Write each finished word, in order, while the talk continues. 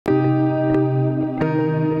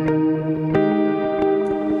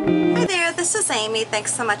me.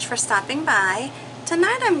 Thanks so much for stopping by.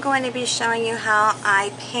 Tonight I'm going to be showing you how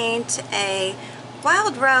I paint a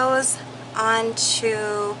wild rose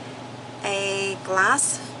onto a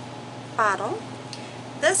glass bottle.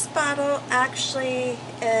 This bottle actually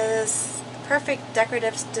is a perfect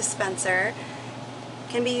decorative dispenser.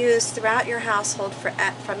 Can be used throughout your household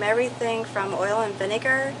from everything from oil and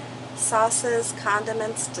vinegar, sauces,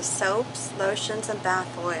 condiments, to soaps, lotions, and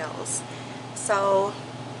bath oils. So,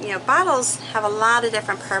 you know, bottles have a lot of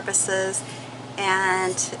different purposes,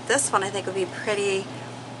 and this one I think would be pretty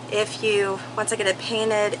if you, once I get it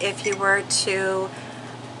painted, if you were to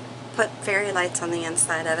put fairy lights on the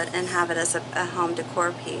inside of it and have it as a home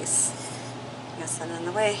decor piece. I guess that in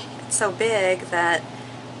the way it's so big that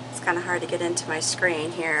it's kind of hard to get into my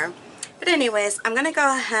screen here. But anyways, I'm going to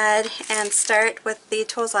go ahead and start with the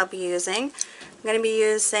tools I'll be using. I'm going to be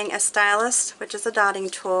using a stylus, which is a dotting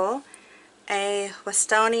tool, a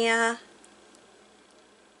Westonia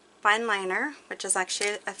fine liner, which is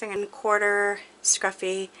actually a 1/4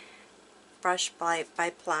 scruffy brush by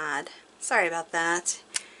Plaid. Sorry about that.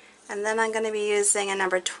 And then I'm going to be using a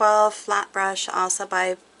number 12 flat brush, also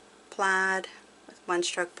by Plaid, with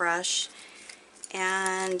 1-stroke brush.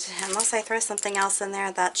 And unless I throw something else in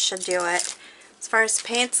there, that should do it. As far as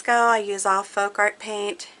paints go, I use all FolkArt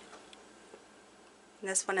Paint.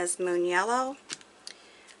 This one is Moon Yellow,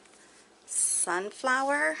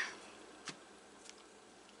 Sunflower,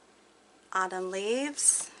 Autumn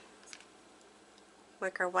Leaves,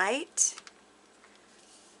 Wicker White,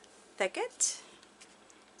 Thicket,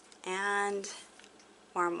 and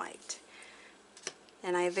Warm White.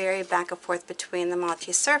 And I vary back and forth between the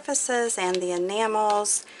multi-surfaces and the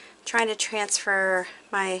enamels, trying to transfer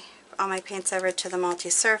all my paints over to the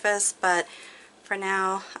multi-surface, but for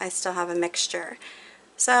now I still have a mixture.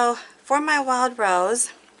 So for my wild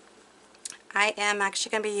rose, I am actually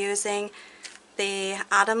going to be using the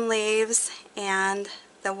Autumn Leaves and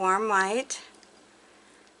the Warm White.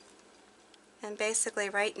 And basically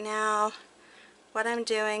right now what I'm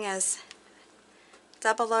doing is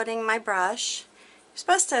double loading my brush. You're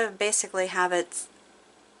supposed to basically have it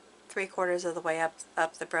 3/4 of the way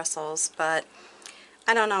up the bristles, but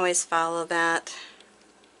I don't always follow that.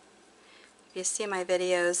 If you see my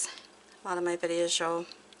videos, a lot of my videos, you'll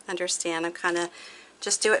understand. I'm kind of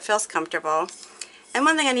just do what feels comfortable. And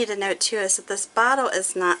one thing I need to note too is that this bottle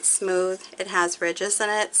is not smooth. It has ridges in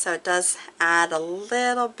it, so it does add a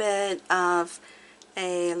little bit of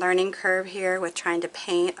a learning curve here with trying to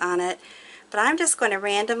paint on it. But I'm just going to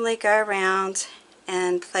randomly go around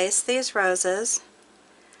and place these roses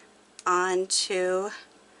onto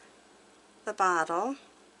the bottle,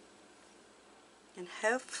 and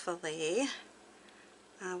hopefully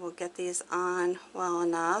I will get these on well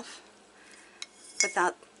enough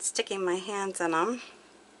without sticking my hands in them.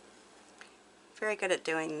 Very good at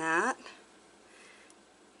doing that.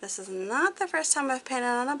 This is not the first time I've painted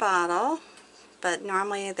on a bottle, but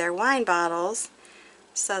normally they're wine bottles,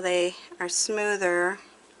 so they are smoother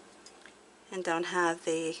and don't have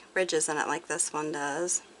the ridges in it like this one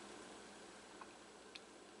does.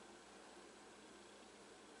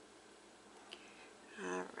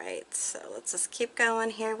 Alright, so let's just keep going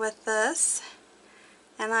here with this.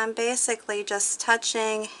 And I'm basically just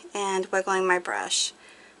touching and wiggling my brush.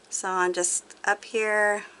 So I'm just up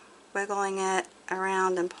here wiggling it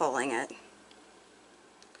around and pulling it.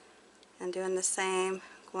 And doing the same,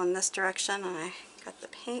 going this direction, and I got the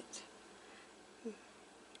paint.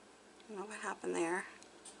 I don't know what happened there.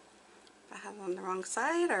 If I have it on the wrong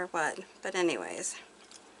side or what. But anyways.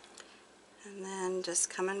 And then just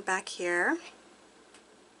coming back here.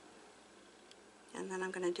 And then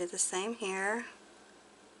I'm going to do the same here.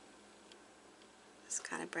 Just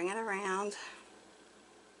kind of bring it around.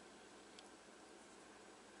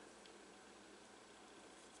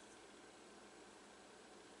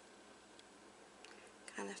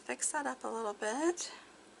 Kind of fix that up a little bit.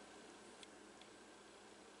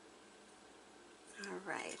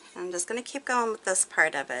 Alright, I'm just going to keep going with this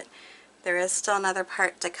part of it. There is still another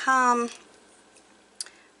part to come,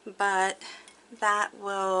 but that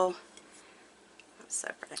will...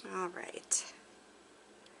 Alright.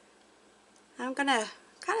 I'm going to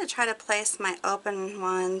kind of try to place my open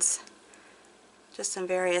ones just in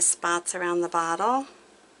various spots around the bottle.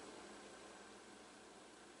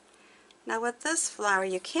 Now with this flower,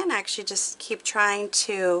 you can actually just keep trying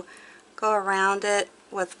to go around it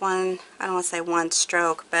with one, I don't want to say one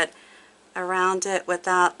stroke, but around it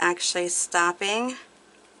without actually stopping,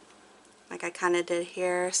 like I kind of did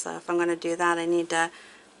here. So if I'm going to do that, I need to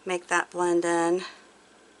make that blend in,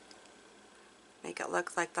 make it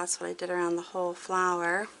look like that's what I did around the whole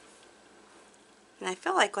flower. And I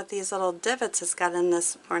feel like with these little divots it's got in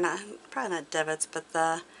this, or not, probably not divots, but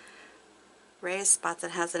the raised spots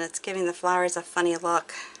it has in it, it's giving the flowers a funny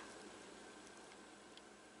look.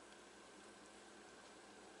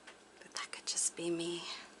 But that could just be me.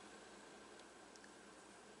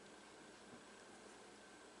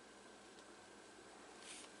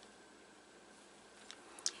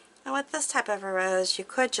 And with this type of a rose, you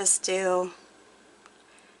could just do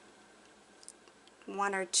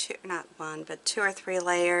one or two, not one, but 2 or 3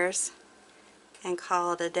 layers and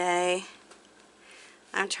call it a day.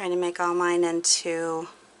 I'm trying to make all mine into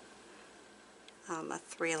a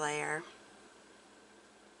 3-layer.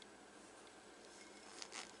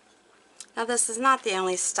 Now this is not the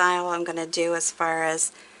only style I'm going to do as far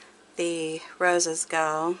as the roses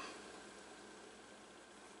go.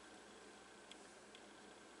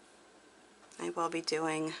 I will be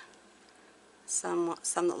doing some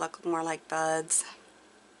that look more like buds.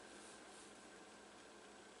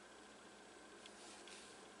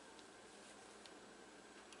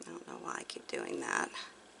 I don't know why I keep doing that.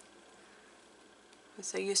 I'm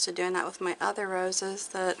so used to doing that with my other roses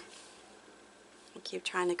that I keep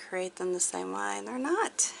trying to create them the same way, and they're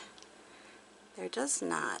not. They're just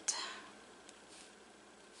not.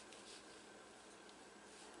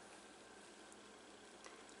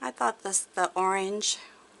 I thought the orange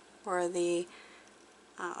or the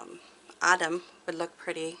autumn would look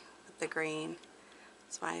pretty with the green.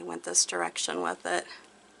 That's why I went this direction with it.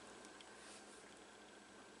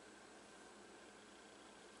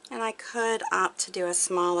 And I could opt to do a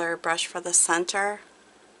smaller brush for the center.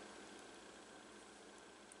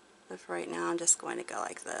 But for right now I'm just going to go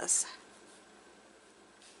like this.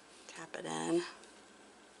 Tap it in.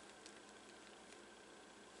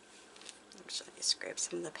 Actually, scrape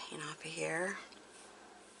some of the paint off of here.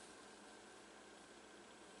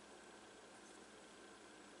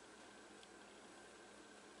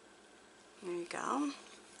 There you go.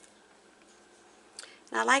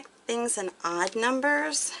 And I like things in odd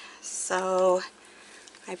numbers, so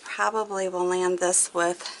I probably will land this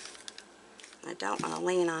with, I don't want to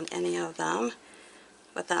lean on any of them,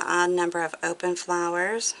 with an odd number of open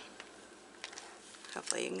flowers.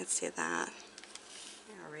 Hopefully you can see that.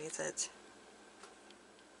 I'll raise it.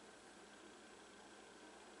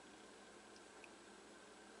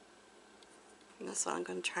 And this one I'm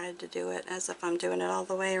going to try to do it as if I'm doing it all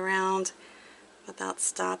the way around without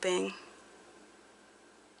stopping.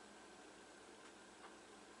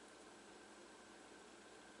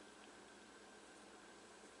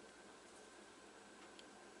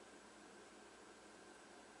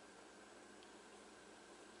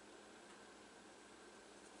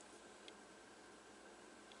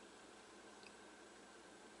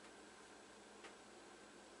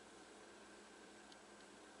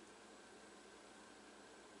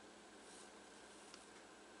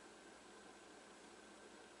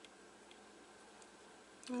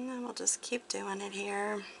 And then we'll just keep doing it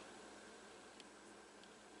here.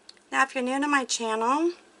 Now if you're new to my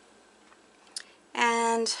channel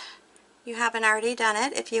and you haven't already done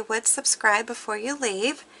it, if you would subscribe before you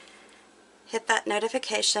leave, hit that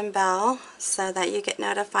notification bell so that you get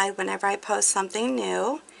notified whenever I post something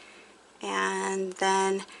new. And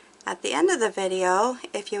then at the end of the video,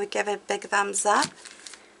 if you would give it a big thumbs up,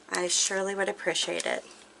 I surely would appreciate it.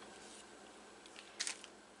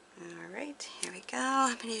 Alright, here we go.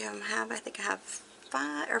 How many of them have? I think I have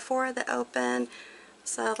 5 or 4 that open.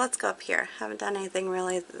 So let's go up here. Haven't done anything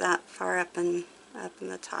really that far up in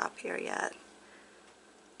the top here yet.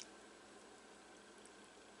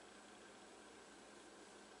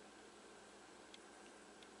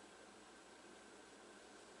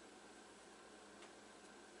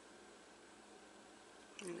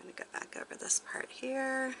 I'm going to go back over this part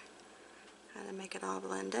here, try to make it all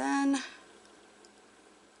blend in.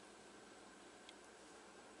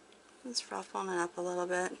 Just ruffling it up a little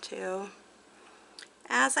bit too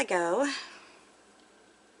as I go.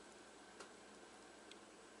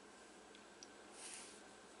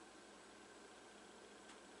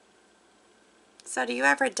 So do you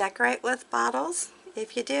ever decorate with bottles?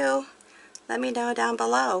 If you do, let me know down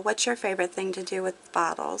below. What's your favorite thing to do with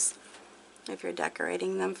bottles? If you're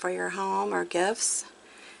decorating them for your home or gifts,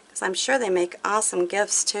 because I'm sure they make awesome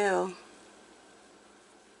gifts too.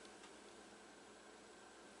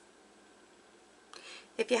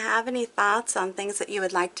 If you have any thoughts on things that you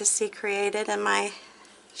would like to see created in my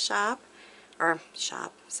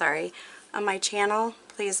on my channel,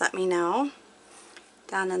 please let me know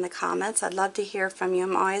down in the comments. I'd love to hear from you.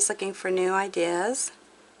 I'm always looking for new ideas.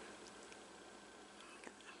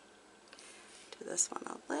 Do this one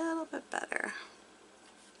a little bit better.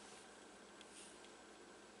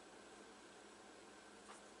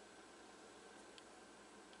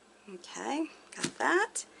 Okay, got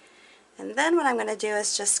that. And then what I'm going to do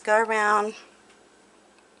is just go around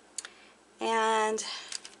and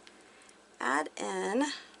add in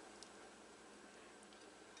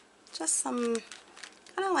just some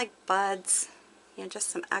kind of like buds, you know, just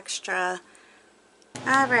some extra.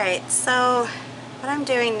 Alright, so what I'm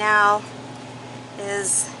doing now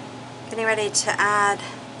is getting ready to add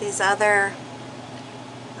these other,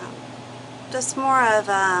 just more of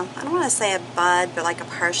a, I don't want to say a bud, but like a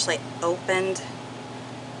partially opened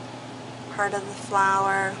part of the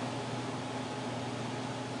flower.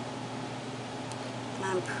 And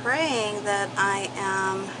I'm praying that I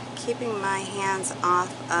am keeping my hands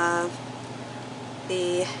off of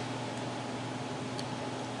the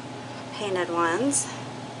painted ones,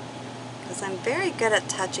 because I'm very good at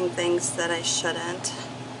touching things that I shouldn't.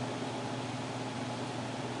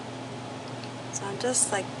 So I'm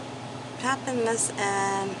just like tapping this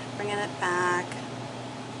in, bringing it back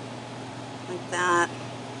like that.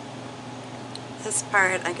 This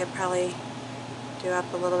part I could probably do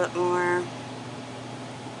up a little bit more.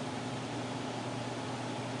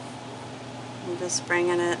 I'm just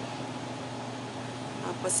bringing it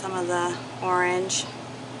up with some of the orange.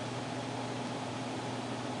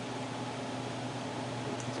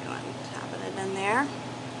 Tapping it in there.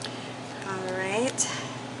 Alright.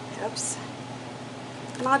 Oops.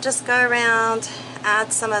 And I'll just go around,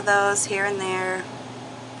 add some of those here and there.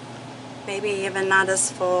 Maybe even not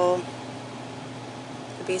as full.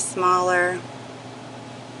 Could be smaller.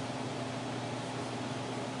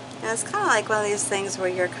 And it's kind of like one of these things where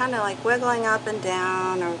you're kind of like wiggling up and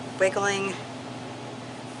down, or wiggling,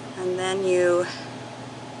 and then you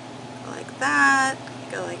go like that,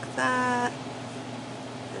 go like that.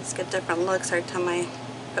 Just get different looks every time I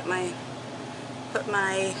put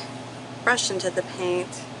my brush into the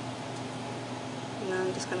paint. And then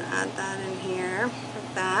I'm just going to add that in here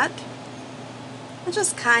like that. It's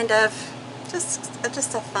just kind of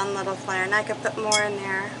just a fun little flower, and I could put more in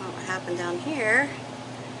there. I don't know what happened down here.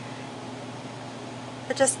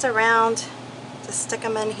 But just around, just stick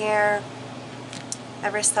them in here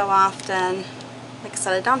every so often. Like I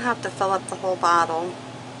said, I don't have to fill up the whole bottle.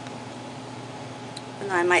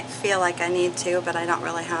 And I might feel like I need to, but I don't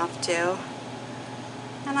really have to.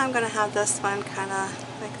 And I'm going to have this one kind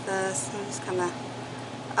of like this. I'm just kind of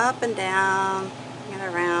up and down, get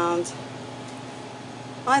around.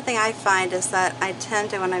 The only thing I find is that I tend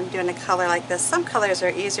to, when I'm doing a color like this, some colors are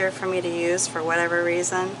easier for me to use for whatever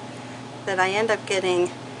reason, that I end up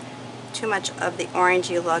getting too much of the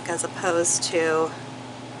orangey look as opposed to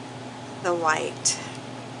the white.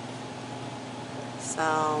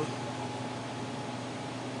 So,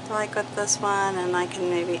 like with this one, and I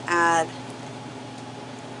can maybe add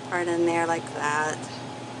part in there like that.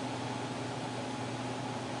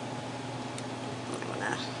 I want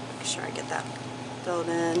to make sure I get that filled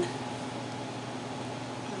in. I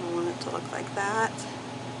don't want it to look like that.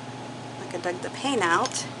 Like I dug the paint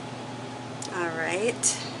out.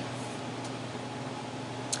 Alright.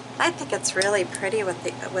 I think it's really pretty with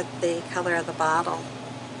the color of the bottle.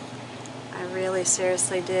 I really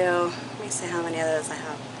seriously do. Let me see how many of those I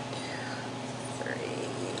have. 3.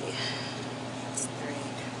 That's 3.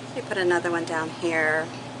 Let me put another one down here.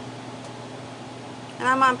 And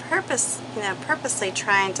I'm on purpose, you know, purposely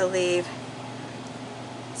trying to leave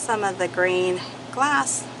some of the green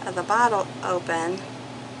glass of the bottle open,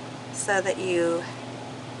 so that you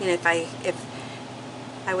know, if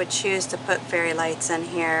I would choose to put fairy lights in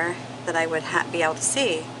here, that I would be able to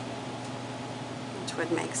see, which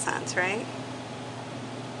would make sense, right?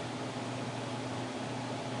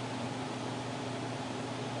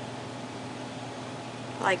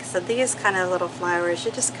 Like, so these kind of little flowers,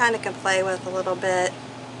 you just kind of can play with a little bit,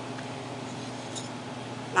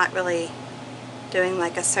 not really doing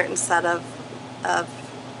like a certain set of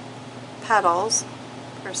petals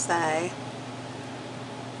per se.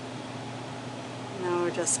 You know,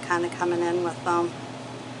 we're just kind of coming in with them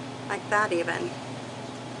like that even,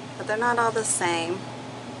 but they're not all the same.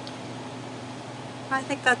 I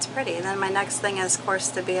think that's pretty. And then my next thing is, of course,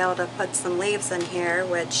 to be able to put some leaves in here,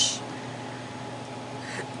 which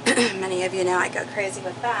many of you know I go crazy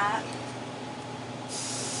with that.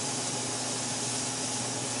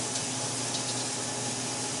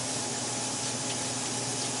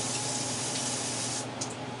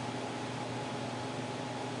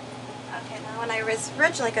 Okay, now when I was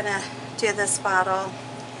originally going to do this bottle,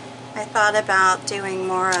 I thought about doing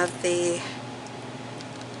more of the,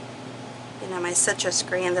 you know, my citrus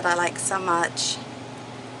green that I like so much.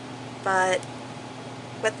 But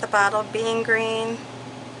with the bottle being green,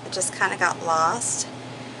 it just kind of got lost.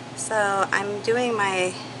 So I'm doing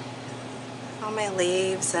my all my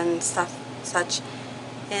leaves and stuff such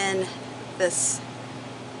in this,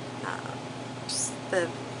 I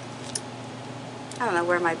don't know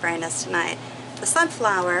where my brain is tonight, the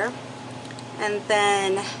sunflower, and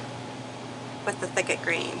then with the Thicket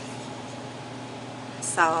green.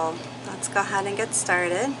 So let's go ahead and get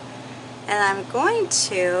started. And I'm going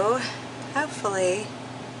to hopefully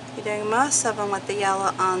be doing most of them with the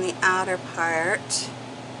yellow on the outer part,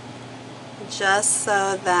 just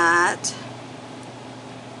so that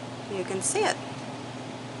you can see it.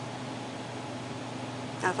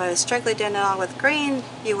 Now if I was strictly doing it all with green,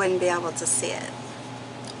 you wouldn't be able to see it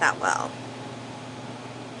that well.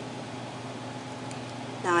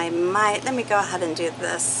 Now I might, let me go ahead and do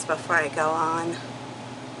this before I go on.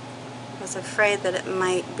 I was afraid that it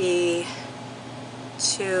might be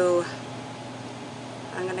too,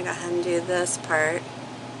 I'm going to go ahead and do this part,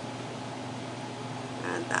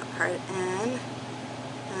 add that part in,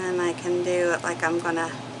 and I can do it like I'm going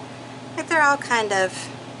to, like they're all kind of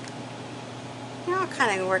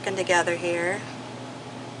working together here.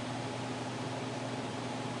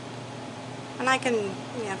 And I can,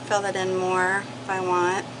 you know, fill it in more if I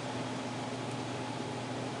want.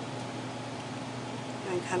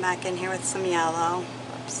 And come back in here with some yellow.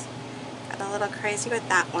 Whoops. Got a little crazy with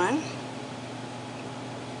that one.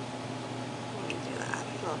 Let me do that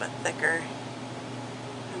a little bit thicker.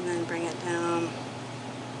 And then bring it down.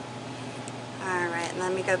 Alright,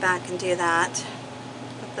 let me go back and do that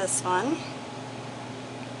with this one.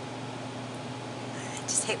 I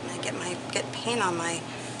just hate when I get paint on my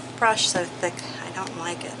brush so thick. I don't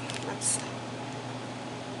like it. Let's do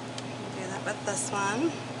that with this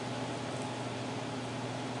one.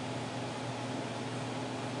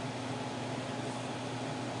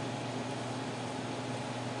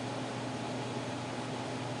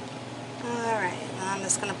 Alright, now I'm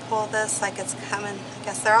just going to pull this like it's coming. I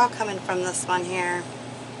guess they're all coming from this one here.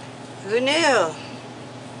 Who knew?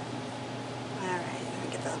 Alright, let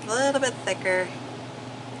me get that a little bit thicker.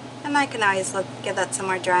 And I can always give that some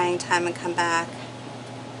more drying time and come back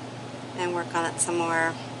and work on it some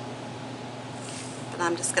more. But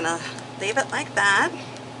I'm just going to leave it like that.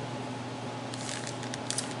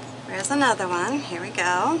 There's another one. Here we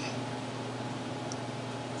go.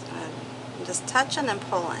 So I'm just touching and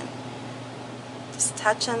pulling. Just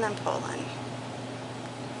touching and pulling.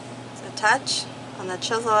 So touch on the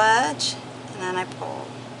chisel edge, and then I pull.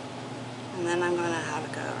 And then I'm going to have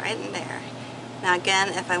it go right in there. Now again,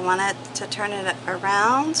 if I wanted to turn it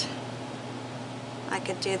around, I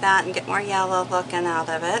could do that and get more yellow looking out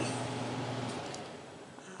of it.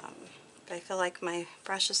 If I feel like my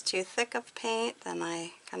brush is too thick of paint, then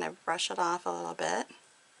I kind of brush it off a little bit.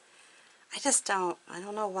 I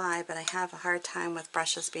don't know why, but I have a hard time with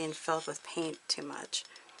brushes being filled with paint too much.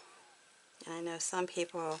 And I know some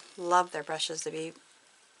people love their brushes to be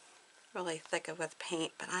really thick with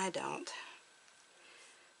paint, but I don't.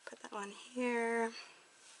 Put that one here.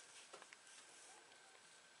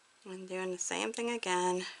 I'm doing the same thing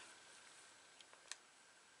again.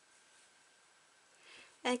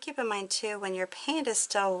 And keep in mind too, when your paint is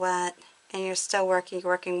still wet and you're still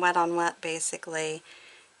working wet on wet basically,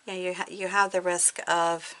 you know, you have the risk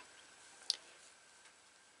of,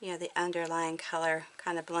 you know, the underlying color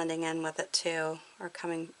kind of blending in with it too, or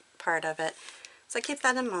coming part of it. So keep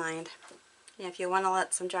that in mind. You know, if you want to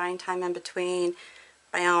let some drying time in between,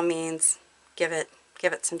 by all means, give it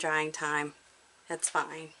some drying time. It's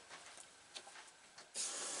fine.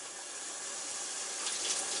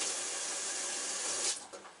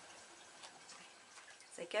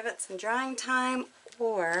 So give it some drying time,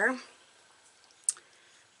 or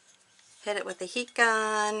hit it with a heat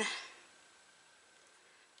gun,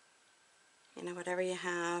 you know, whatever you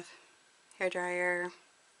have, hair dryer,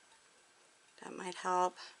 that might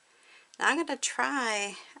help. Now I'm going to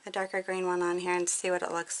try a darker green one on here and see what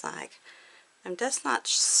it looks like. I'm just not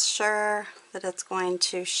sure that it's going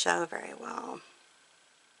to show very well.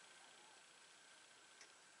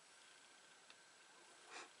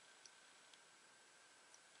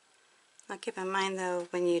 Now keep in mind though,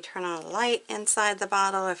 when you turn on a light inside the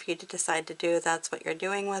bottle, if you decide to do that's what you're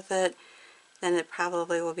doing with it, then it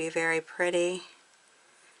probably will be very pretty.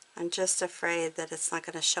 I'm just afraid that it's not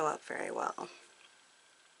going to show up very well.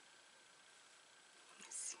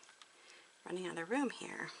 Running out of room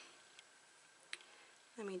here.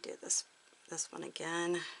 Let me do this one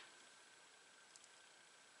again.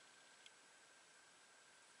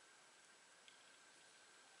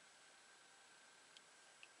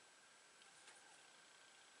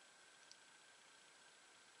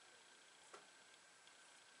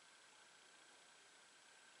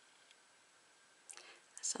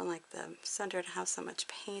 I don't like the center to have so much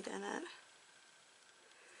paint in it.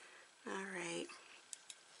 Alright,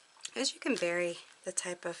 as you can vary the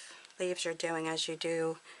type of leaves you're doing as you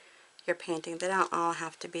do your painting. They don't all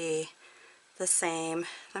have to be the same.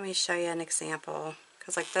 Let me show you an example,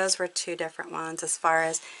 because like those were two different ones as far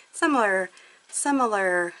as similar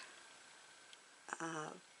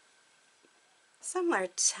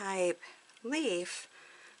type leaf.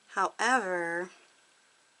 However,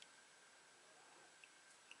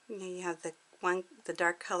 you have the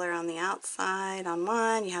dark color on the outside on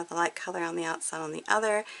one, you have the light color on the outside on the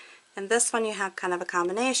other, and this one you have kind of a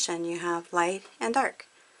combination. You have light and dark.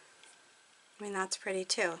 I mean, that's pretty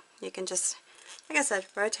too. You can just, like I said,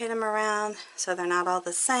 rotate them around so they're not all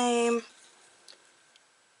the same.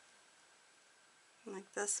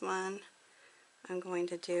 Like this one, I'm going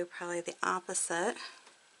to do probably the opposite.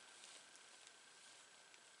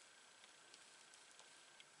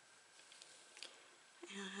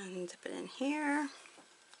 And dip it in here.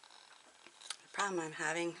 The problem I'm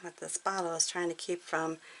having with this bottle is trying to keep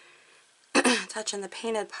from touching the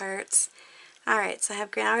painted parts. Alright, so I have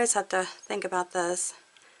green. I always have to think about this.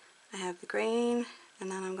 I have the green,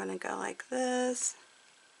 and then I'm going to go like this.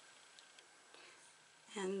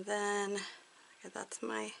 And then, okay, that's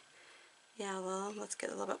my yellow. Let's get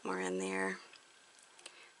a little bit more in there.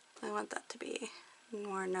 I want that to be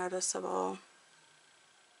more noticeable.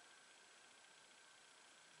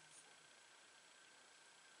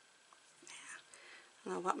 I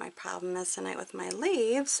don't know what my problem is tonight with my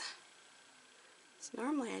leaves. So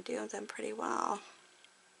normally I do them pretty well.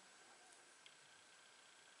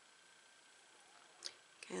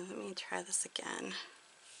 Okay, let me try this again.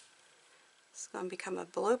 It's going to become a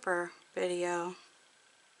blooper video.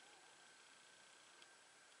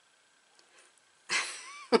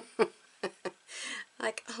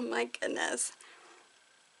 Like, oh my goodness.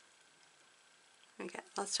 Okay,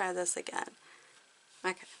 let's try this again.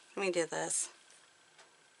 Okay, let me do this.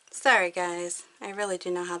 Sorry guys, I really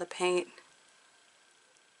do know how to paint.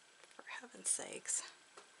 For heaven's sakes.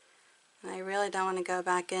 And I really don't want to go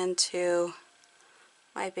back into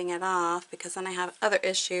wiping it off, because then I have other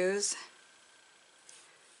issues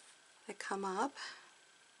that come up.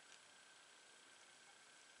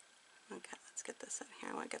 Okay, let's get this in here.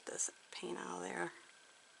 I want to get this paint out of there.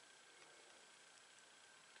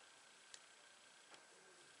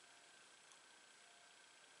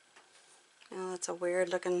 Now that's a weird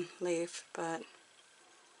looking leaf, but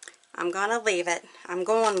I'm gonna leave it. I'm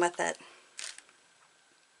going with it.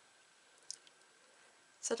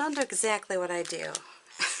 So don't do exactly what I do.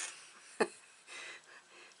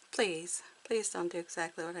 Please, please don't do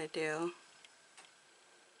exactly what I do.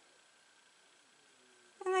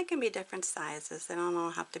 And they can be different sizes. They don't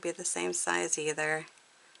all have to be the same size either.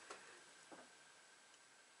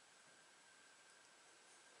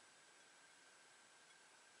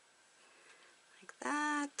 Like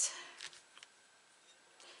that.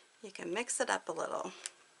 You can mix it up a little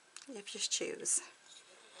if you choose.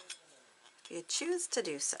 If you choose to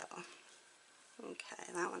do so.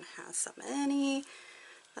 Okay, that one has so many.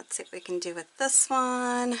 Let's see what we can do with this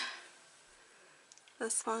one.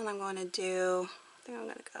 This one I'm going to do, I think I'm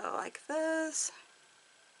going to go like this.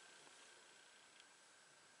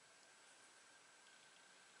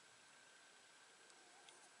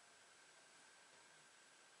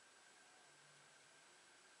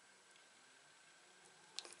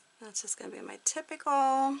 That's just going to be my typical.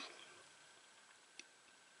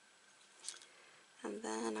 And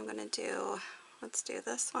then I'm going to do, let's do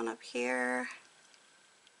this one up here.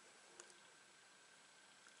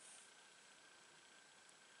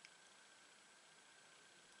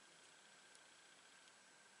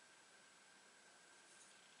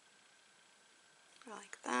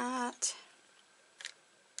 Like that.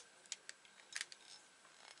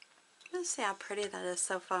 Let's see how pretty that is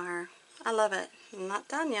so far. I love it. I'm not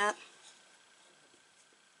done yet.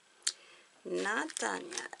 Not done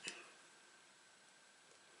yet.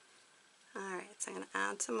 Alright, so I'm going to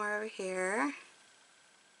add some more over here.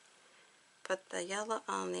 Put the yellow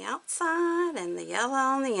on the outside and the yellow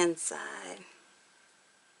on the inside.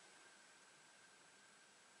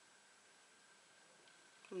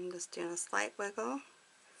 I'm just doing a slight wiggle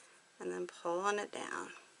and then pulling it down.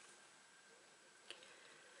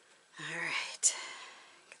 Alright,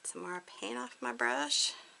 get some more paint off my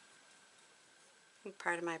brush. I think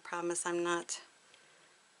part of my problem is I'm not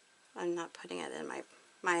putting it in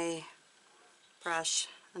my brush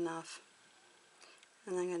enough.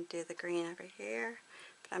 And I'm going to do the green over here.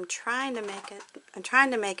 But I'm trying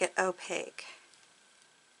to make it opaque.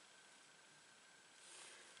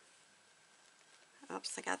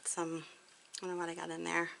 Oops, I got some, I don't know what I got in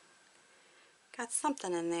there. Got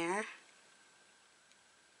something in there.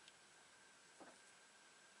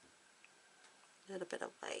 a little bit of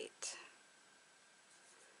white.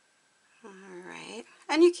 Alright,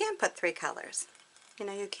 and you can put 3 colors. You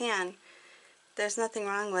know, you can. There's nothing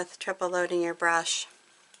wrong with triple loading your brush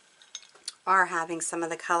or having some of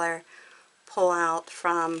the color pull out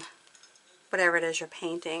from whatever it is you're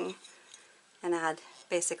painting and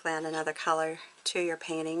basically add another color to your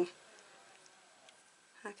painting.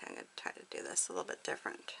 Okay, I'm going to try to do this a little bit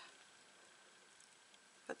different.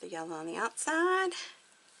 Put the yellow on the outside,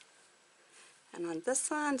 and on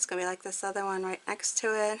this one it's going to be like this other one right next to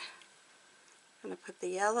it. I'm going to put the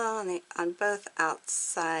yellow on both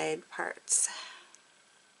outside parts.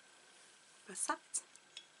 Both sides.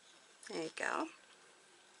 There you go.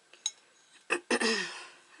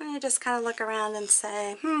 And you just kind of look around and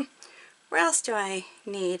say, where else do I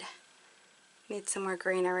need some more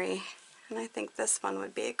greenery? And I think this one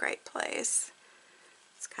would be a great place.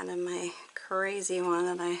 It's kind of my crazy one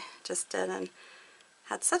that I just did and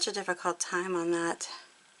had such a difficult time on that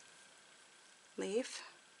leaf.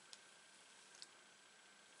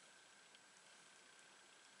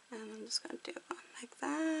 And I'm just going to do one like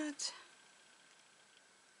that.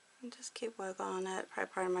 And just keep wiggling it.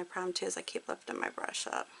 Probably part of my problem too is I keep lifting my brush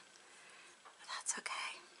up. But that's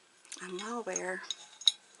okay. I'm well aware.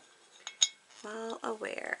 Well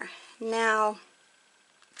aware. Now,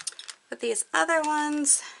 with these other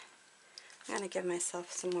ones, I'm going to give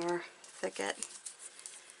myself some more Thicket.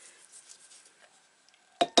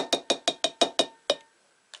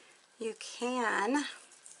 You can,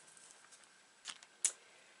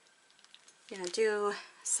 do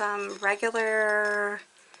some regular,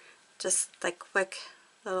 just like quick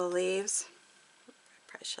little leaves. I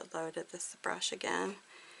probably should have loaded this brush again.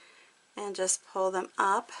 And just pull them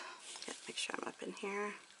up. Make sure I'm up in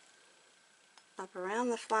here. Up around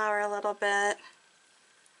the flower a little bit.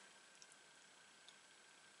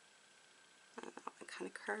 I kind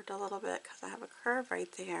of curved a little bit because I have a curve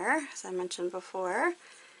right there, as I mentioned before.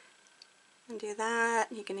 And do that.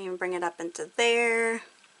 You can even bring it up into there.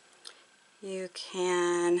 You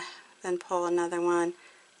can then pull another one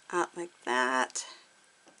out like that.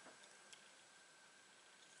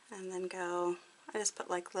 And then go, I just put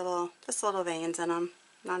like just little veins in them,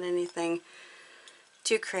 not anything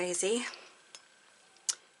too crazy.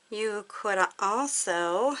 You could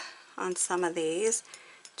also, on some of these,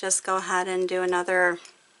 just go ahead and do another,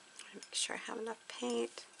 make sure I have enough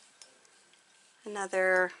paint,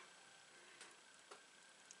 another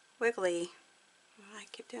wiggly, I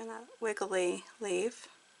keep doing that, wiggly leaf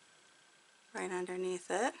right underneath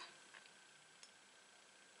it.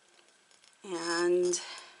 And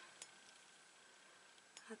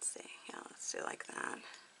let's see, yeah, let's do like that.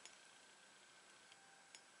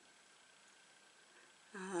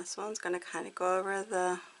 This one's going to kind of go over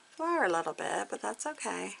the flower a little bit, but that's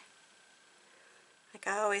okay. Like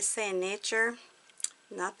I always say in nature,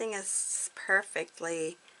 nothing is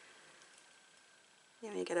perfectly,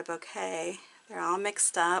 when you get a bouquet, they're all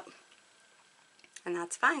mixed up, and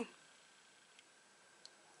that's fine.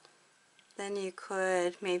 Then you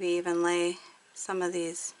could maybe even lay some of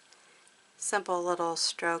these simple little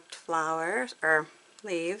stroked flowers, or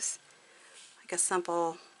leaves, like a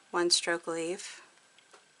simple one-stroke leaf,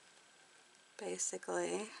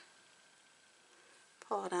 basically.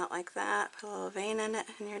 Pull it out like that, put a little vein in it,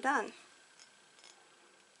 and you're done.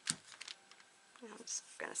 I'm just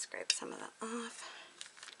going to scrape some of that off.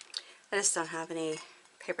 I just don't have any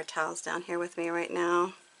paper towels down here with me right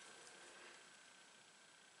now,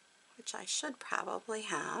 which I should probably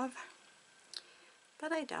have,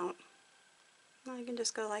 but I don't. I can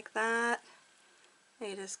just go like that.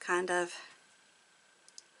 You just kind of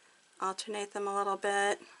alternate them a little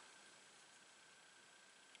bit.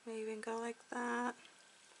 Maybe even go like that.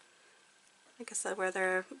 Like I said, where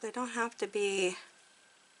they don't have to be,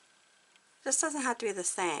 just doesn't have to be the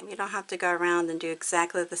same. You don't have to go around and do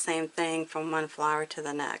exactly the same thing from one flower to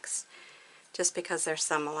the next, just because they're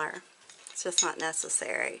similar. It's just not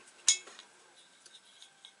necessary.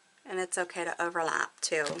 And it's okay to overlap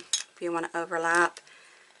too. If you want to overlap,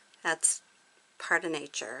 that's part of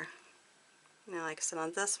nature. Now, like I said,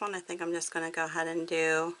 on this one, I think I'm just going to go ahead and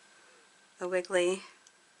do a wiggly.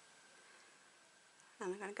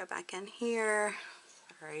 And I'm going to go back in here.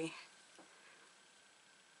 Sorry.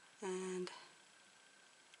 And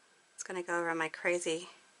it's going to go over my crazy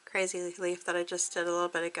leaf that I just did a little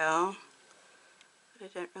bit ago, that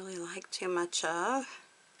I didn't really like too much of.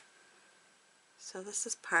 So this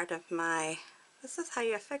is part of this is how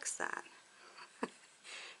you fix that.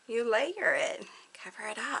 You layer it, cover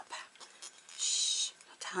it up. Shh,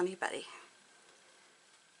 don't tell anybody.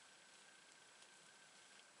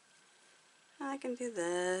 I can do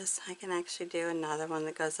this. I can actually do another one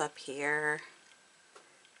that goes up here.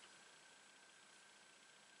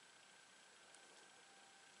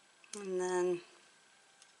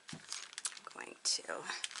 to get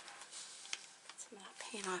some of that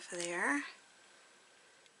paint off of there.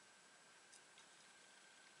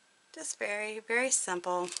 Just very, very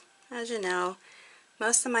simple. As you know,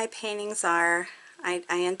 most of my paintings are, I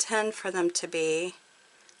intend for them to be,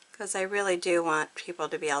 because I really do want people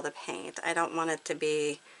to be able to paint. I don't want it to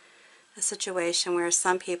be a situation where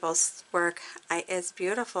some people's work is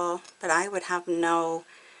beautiful, but I would have no,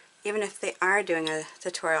 even if they are doing a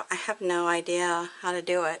tutorial, I have no idea how to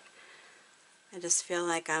do it. I just feel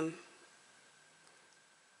like I'm,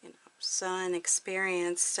 you know, so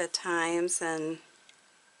inexperienced at times, and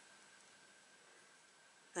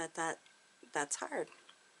that's hard.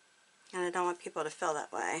 And I don't want people to feel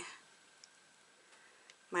that way.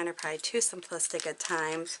 Mine are probably too simplistic at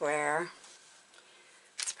times, where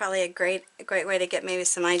it's probably a great way to get maybe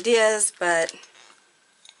some ideas, but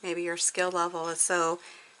maybe your skill level is so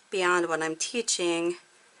beyond what I'm teaching,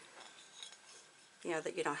 you know,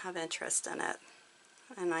 that you don't have interest in it.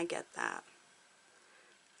 And I get that.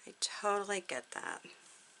 I totally get that.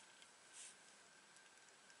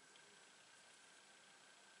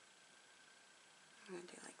 I'm going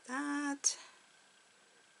to do like that.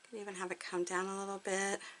 Can even have it come down a little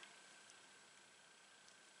bit.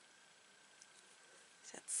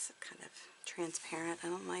 That's kind of transparent. I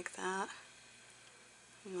don't like that.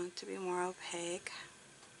 I want it to be more opaque.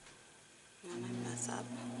 And I mess up.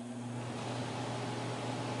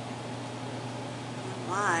 I don't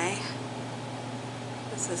know why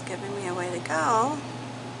this is giving me a way to go.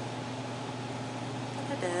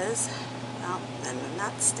 But it is. Well, then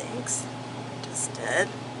that stinks. It just did.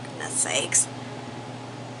 Goodness sakes.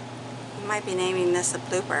 You might be naming this a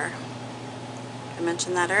blooper. I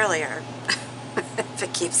mentioned that earlier. If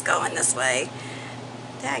it keeps going this way.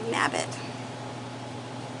 Dag nabbit.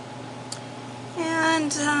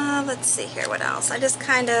 And let's see here, what else? I just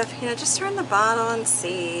kind of, you know, just turn the bottle and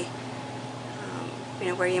see, you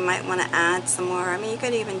know, where you might want to add some more. I mean, you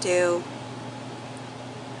could even do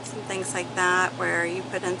some things like that where you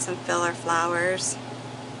put in some filler flowers.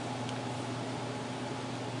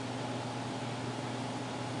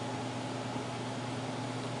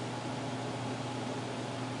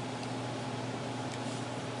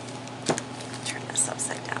 Turn this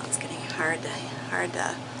upside down. It's getting hard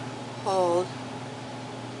to hold.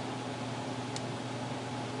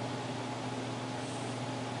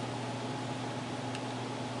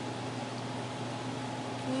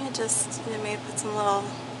 Just, you know, maybe put some little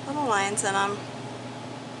lines in them.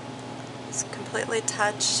 Just completely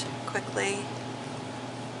touch quickly.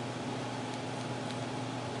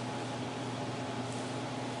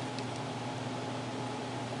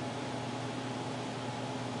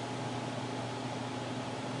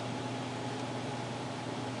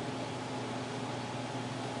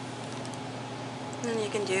 And then you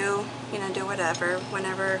can do, you know, do whatever,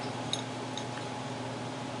 whenever.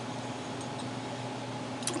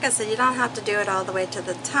 Like I said, you don't have to do it all the way to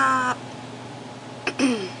the top.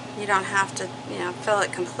 You don't have to, you know, fill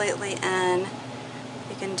it completely in.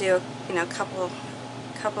 You can do, you know, a couple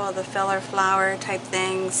of the filler flower type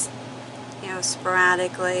things, you know,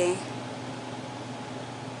 sporadically.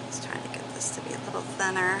 Just trying to get this to be a little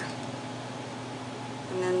thinner.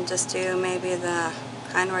 And then just do maybe the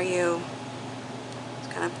kind where you just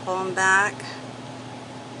kind of pull them back,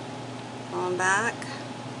 pull them back.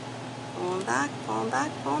 Pull them back, pull them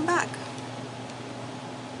back, pull them back.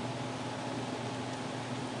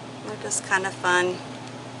 They're just kind of fun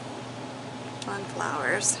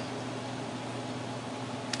flowers.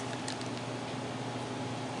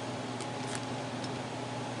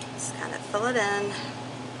 Just kind of fill it in,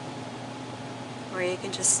 or you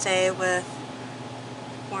can just stay with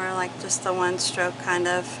more like just the one stroke kind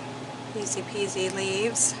of easy peasy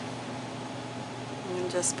leaves,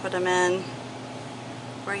 and just put them in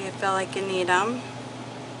where you feel like you need them.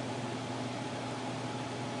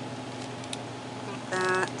 Like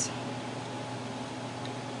that.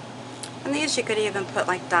 And these you could even put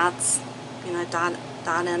like dots, you know, dot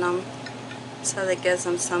in them, so that gives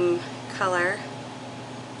them some color.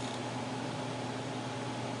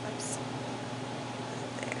 Oops.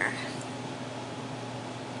 There.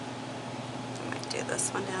 I might do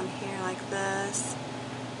this one down here like this,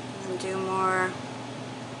 and then do more.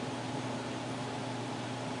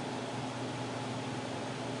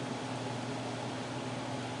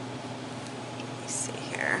 See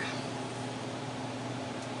here.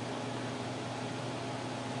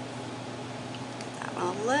 Get that one a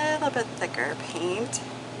little bit thicker paint.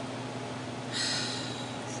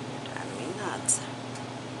 You're driving me nuts.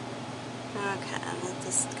 Okay, let's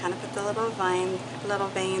just kind of put the little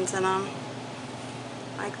veins in them,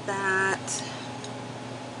 like that.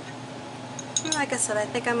 Like I said, I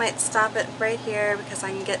think I might stop it right here because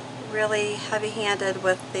I can get really heavy-handed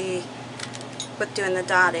with doing the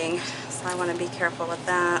dotting, so I want to be careful with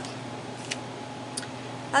that.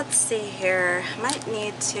 Let's see here. I might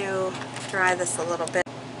need to dry this a little bit.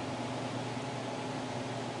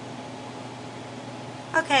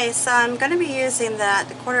 Okay, so I'm going to be using the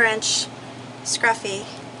 1/4 inch scruffy,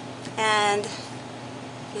 and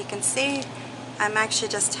you can see I'm actually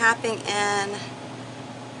just tapping in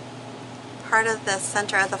part of the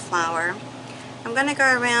center of the flower. I'm going to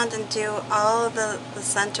go around and do all of the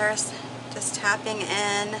centers, just tapping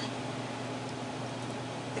in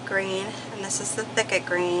the green, and this is the Thicket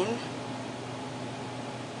green.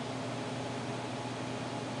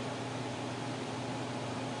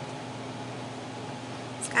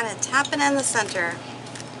 It's kind of tapping in the center.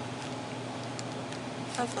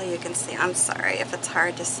 Hopefully you can see. I'm sorry if it's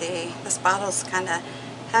hard to see. This bottle's kind of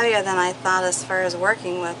heavier than I thought as far as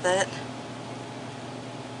working with it.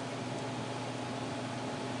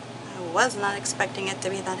 I was not expecting it to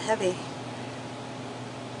be that heavy.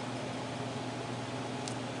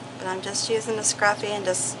 But I'm just using the scruffy and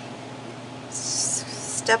just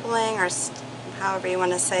stippling, or however you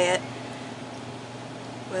want to say it,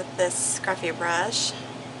 with this scruffy brush,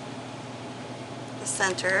 the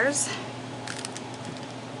centers.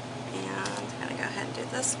 And I'm going to go ahead and do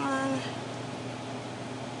this one.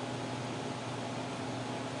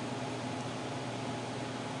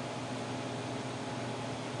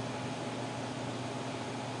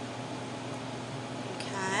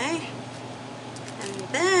 Okay. And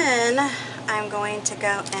then I'm going to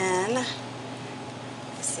go in.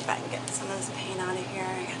 Let's see if I can get some of this paint out of here.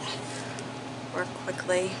 I gotta work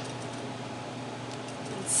quickly.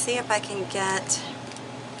 And see if I can get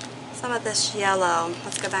some of this yellow.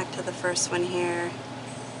 Let's go back to the first one here.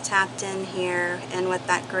 Tapped in here, in with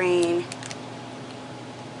that green.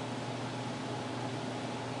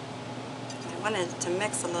 I wanted it to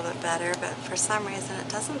mix a little bit better, but for some reason it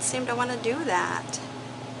doesn't seem to want to do that.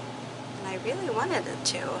 And I really wanted it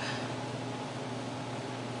to.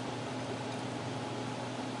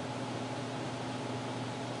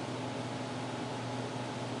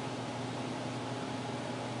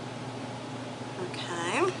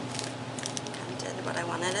 Okay, I did what I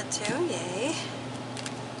wanted it to, yay.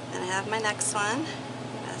 Then I have my next one.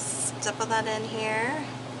 I'm going to stipple that in here.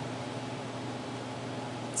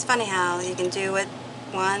 It's funny how you can do it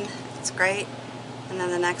one, it's great, and then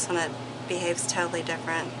the next one it behaves totally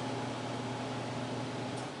different.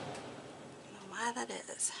 I don't know why that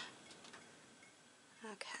is.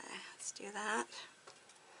 Okay, let's do that.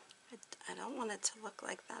 I don't want it to look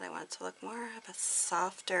like that. I want it to look more of a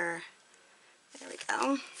softer. There we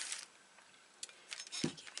go.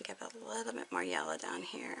 Give it a little bit more yellow down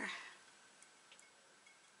here.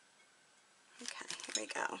 Okay, here we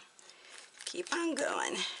go. Keep on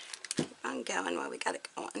going. Keep on going while we got it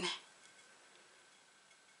going.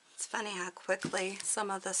 It's funny how quickly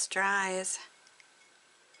some of this dries.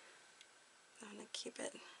 I'm going to keep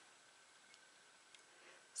it. I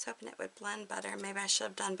was hoping it would blend better. Maybe I should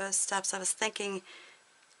have done both steps. I was thinking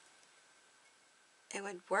it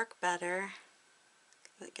would work better,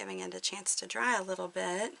 giving it a chance to dry a little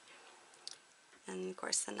bit. And of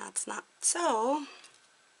course then that's not so.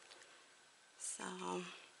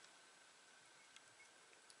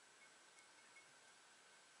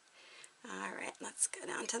 Alright, let's go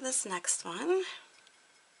down to this next one.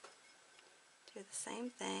 Do the same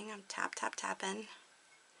thing. I'm tapping.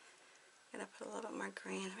 I'm going to put a little bit more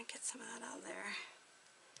green. Let me get some of that out there.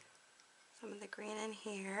 Some of the green in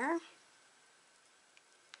here.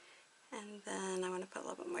 And then I want to put a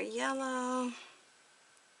little bit more yellow.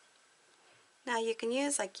 Now you can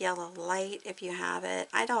use like yellow light if you have it.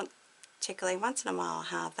 I don't particularly, once in a while I'll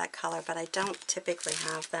have that color, but I don't typically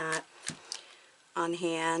have that on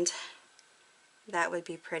hand. That would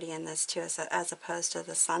be pretty in this too, as opposed to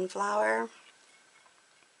the sunflower.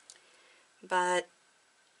 But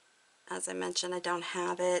as I mentioned, I don't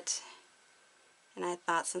have it. And I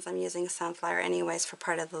thought since I'm using sunflower anyways for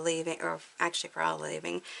part of the leaving, or actually for all the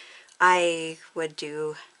leaving, I would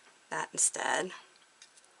do that instead.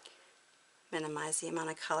 Minimize the amount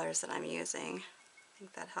of colors that I'm using. I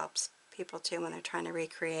think that helps people too when they're trying to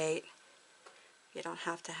recreate. You don't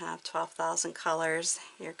have to have 12,000 colors.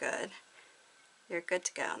 You're good. You're good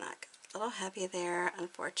to go. Not a little heavy there,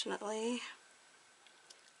 unfortunately.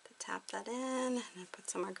 To tap that in and then put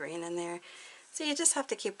some more green in there. So you just have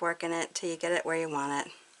to keep working it till you get it where you want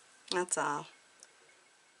it. That's all.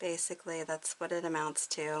 Basically, that's what it amounts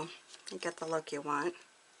to. You get the look you want.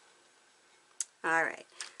 Alright,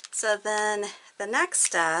 so then the next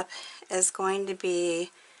step is going to be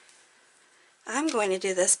I'm going to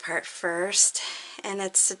do this part first, and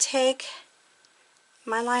it's to take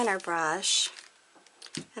my liner brush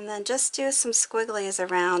and then just do some squigglies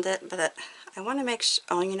around it, but I want to make sure,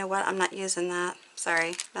 oh, you know what, I'm not using that.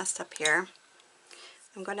 Sorry, messed up here.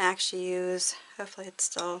 I'm going to actually use, hopefully it's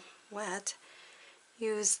still wet,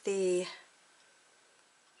 use the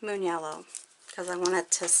moon yellow because I want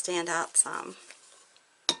it to stand out some.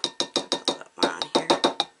 Put a little bit more on here,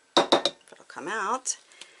 it'll come out.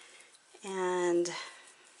 And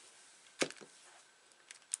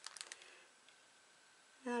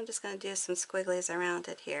now I'm just going to do some squigglies around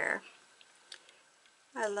it here.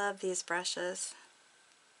 I love these brushes.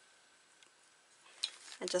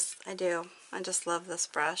 I do. I just love this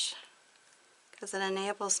brush because it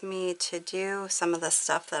enables me to do some of the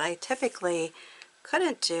stuff that I typically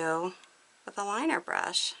couldn't do with a liner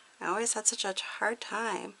brush. I always had such a hard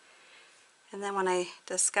time. And then when I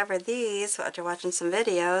discovered these after watching some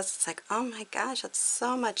videos, it's like, oh my gosh, it's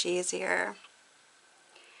so much easier.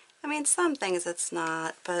 I mean, some things it's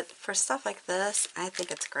not, but for stuff like this, I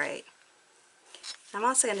think it's great. I'm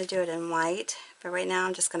also going to do it in white, but right now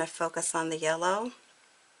I'm just going to focus on the yellow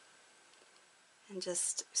and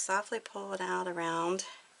just softly pull it out around,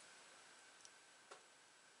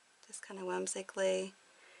 just kind of whimsically,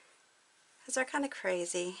 because they're kind of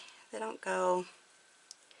crazy. They don't go,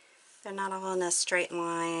 they're not all in a straight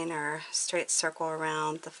line or straight circle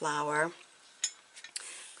around the flower. I'm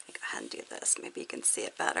going to go ahead and do this, maybe you can see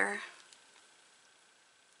it better.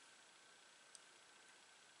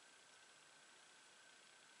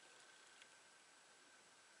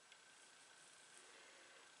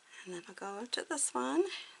 And then I'll go to this one,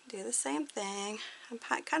 do the same thing. I'm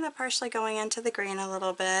kind of partially going into the green a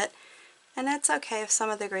little bit, and it's okay if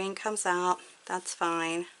some of the green comes out, that's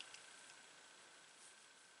fine.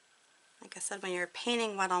 Like I said, when you're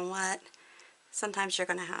painting wet on wet, sometimes you're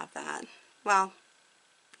going to have that. Well,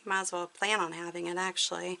 you might as well plan on having it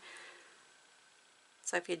actually.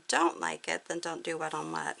 So if you don't like it, then don't do wet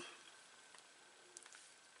on wet.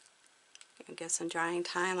 You can give some drying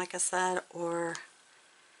time, like I said, or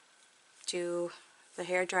do the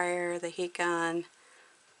hair dryer, the heat gun,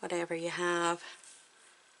 whatever you have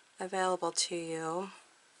available to you.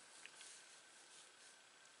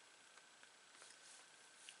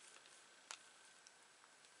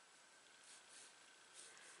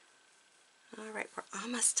 Alright, we're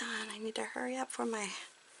almost done. I need to hurry up for my...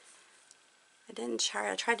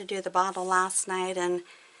 I tried to do the bottle last night and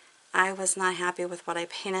I was not happy with what I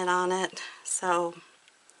painted on it, so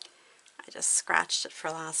I just scratched it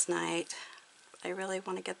for last night. I really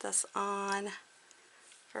want to get this on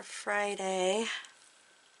for Friday.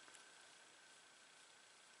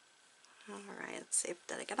 Alright, let's see.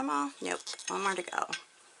 Did I get them all? Nope. One more to go.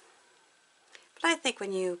 But I think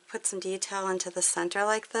when you put some detail into the center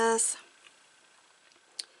like this,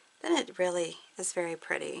 then it really is very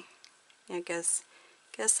pretty. It gives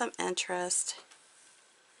some interest.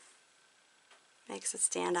 Makes it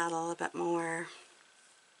stand out a little bit more.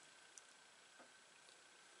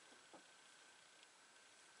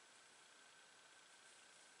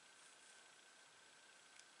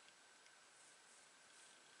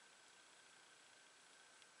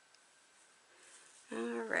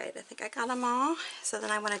 Alright, I think I got them all. So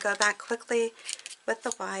then I want to go back quickly with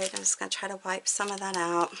the white. I'm just going to try to wipe some of that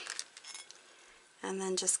out. And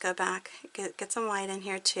then just go back, get some white in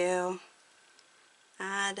here too.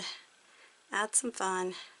 Add some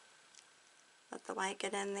fun. Let the white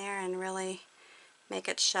get in there and really make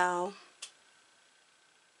it show.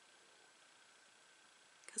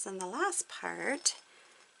 Because then the last part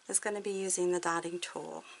is going to be using the dotting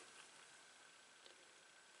tool.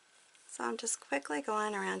 So I'm just quickly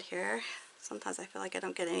going around here. Sometimes I feel like I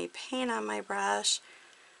don't get any paint on my brush,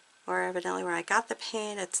 or evidently where I got the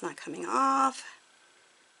paint it's not coming off,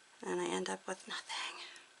 and I end up with nothing.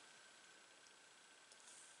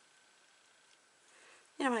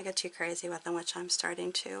 You don't want to get too crazy with them, which I'm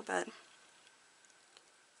starting to, but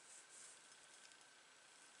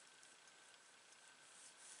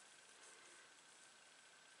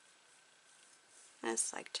I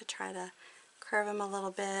just like to try to curve them a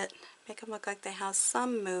little bit, make them look like they have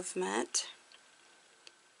some movement.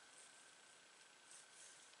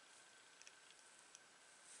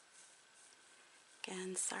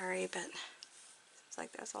 Again, sorry, but seems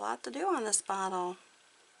like there's a lot to do on this bottle.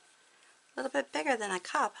 A little bit bigger than a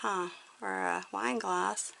cup, huh? Or a wine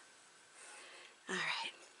glass.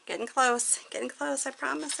 Alright, getting close, I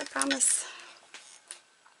promise, I promise.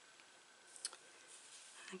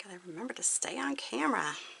 I gotta remember to stay on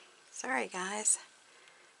camera. Sorry guys.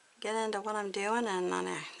 Get into what I'm doing and on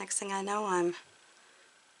the next thing I know I'm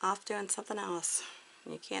off doing something else.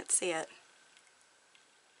 You can't see it.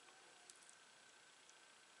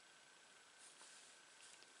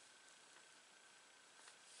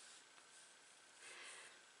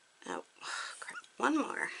 one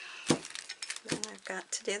more. Then I've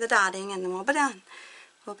got to do the dotting and then we'll be done.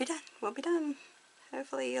 We'll be done. We'll be done.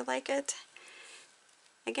 Hopefully you like it.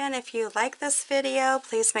 Again, if you like this video,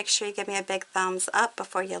 please make sure you give me a big thumbs up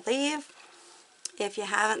before you leave. If you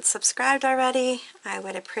haven't subscribed already, I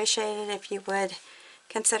would appreciate it if you would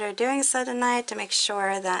consider doing so tonight to make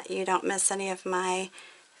sure that you don't miss any of my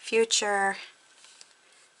future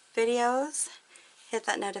videos. Hit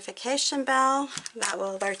that notification bell. That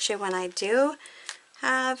will alert you when I do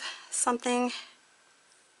have something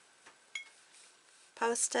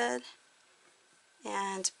posted.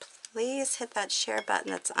 And please hit that share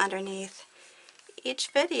button that's underneath each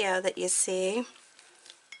video that you see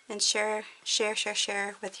and share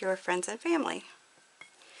with your friends and family.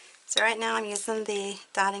 So right now I'm using the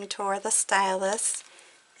dotting tool or the stylus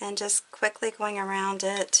and just quickly going around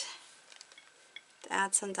it to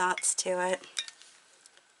add some dots to it.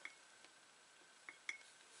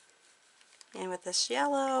 And with this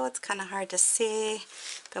yellow, it's kind of hard to see,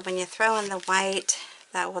 but when you throw in the white,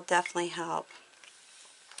 that will definitely help.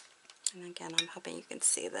 And again, I'm hoping you can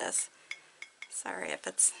see this. Sorry if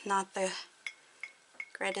it's not the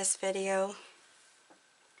greatest video.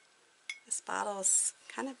 This bottle is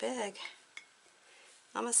kind of big.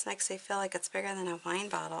 Almost makes me feel like it's bigger than a wine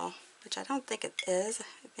bottle, which I don't think it is.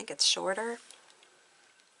 I think it's shorter.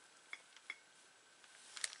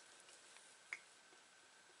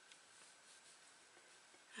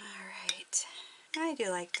 Alright, I do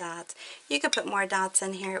like dots. You could put more dots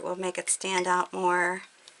in here, it will make it stand out more.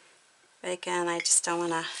 But again, I just don't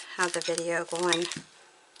want to have the video going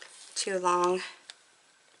too long.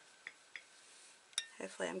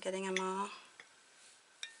 Hopefully I'm getting them all.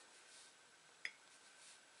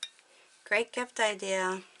 Great gift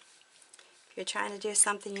idea. If you're trying to do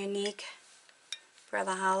something unique for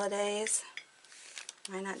the holidays,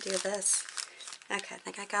 why not do this? Okay, I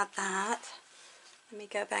think I got that. Let me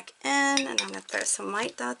go back in and I'm going to throw some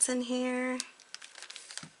white dots in here.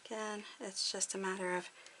 Again, it's just a matter of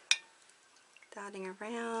dotting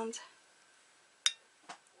around.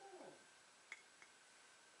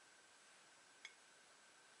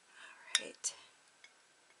 Alright.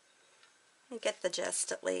 You get the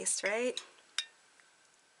gist at least, right?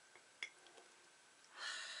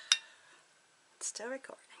 It's still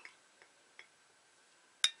recording.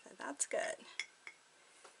 So that's good.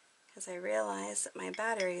 Because I realized that my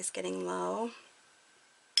battery is getting low.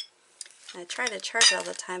 I try to charge it all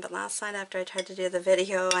the time, but last night after I tried to do the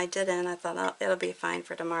video, I didn't. I thought, oh, it'll be fine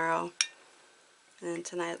for tomorrow. And then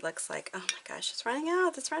tonight it looks like, oh my gosh, it's running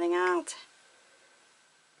out, it's running out.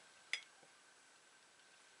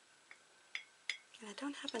 And I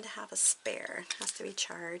don't happen to have a spare. It has to be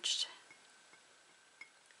charged.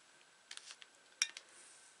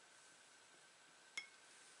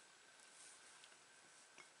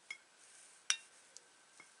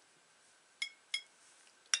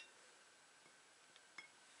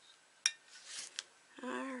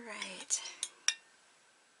 Alright.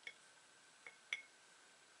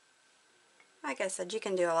 Like I said, you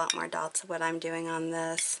can do a lot more dots of what I'm doing on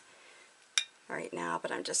this right now,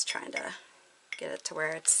 but I'm just trying to get it to where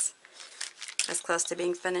it's as close to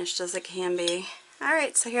being finished as it can be.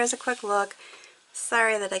 Alright, so here's a quick look.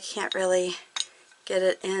 Sorry that I can't really get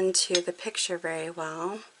it into the picture very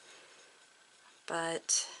well,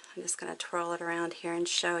 but I'm just going to twirl it around here and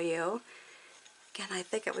show you. Again, I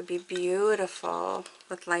think it would be beautiful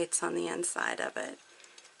with lights on the inside of it.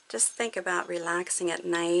 Just think about relaxing at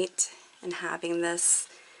night and having this,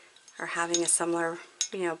 or having a similar,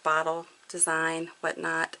 bottle design,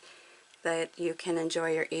 whatnot, that you can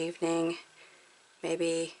enjoy your evening.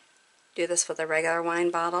 Maybe do this with a regular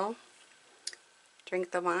wine bottle.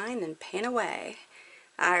 Drink the wine and paint away.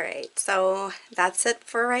 Alright, so that's it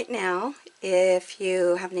for right now. If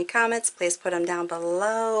you have any comments, please put them down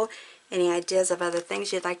below. Any ideas of other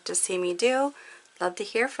things you'd like to see me do, love to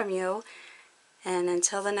hear from you. And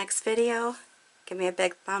until the next video, give me a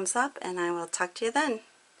big thumbs up and I will talk to you then.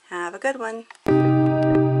 Have a good one.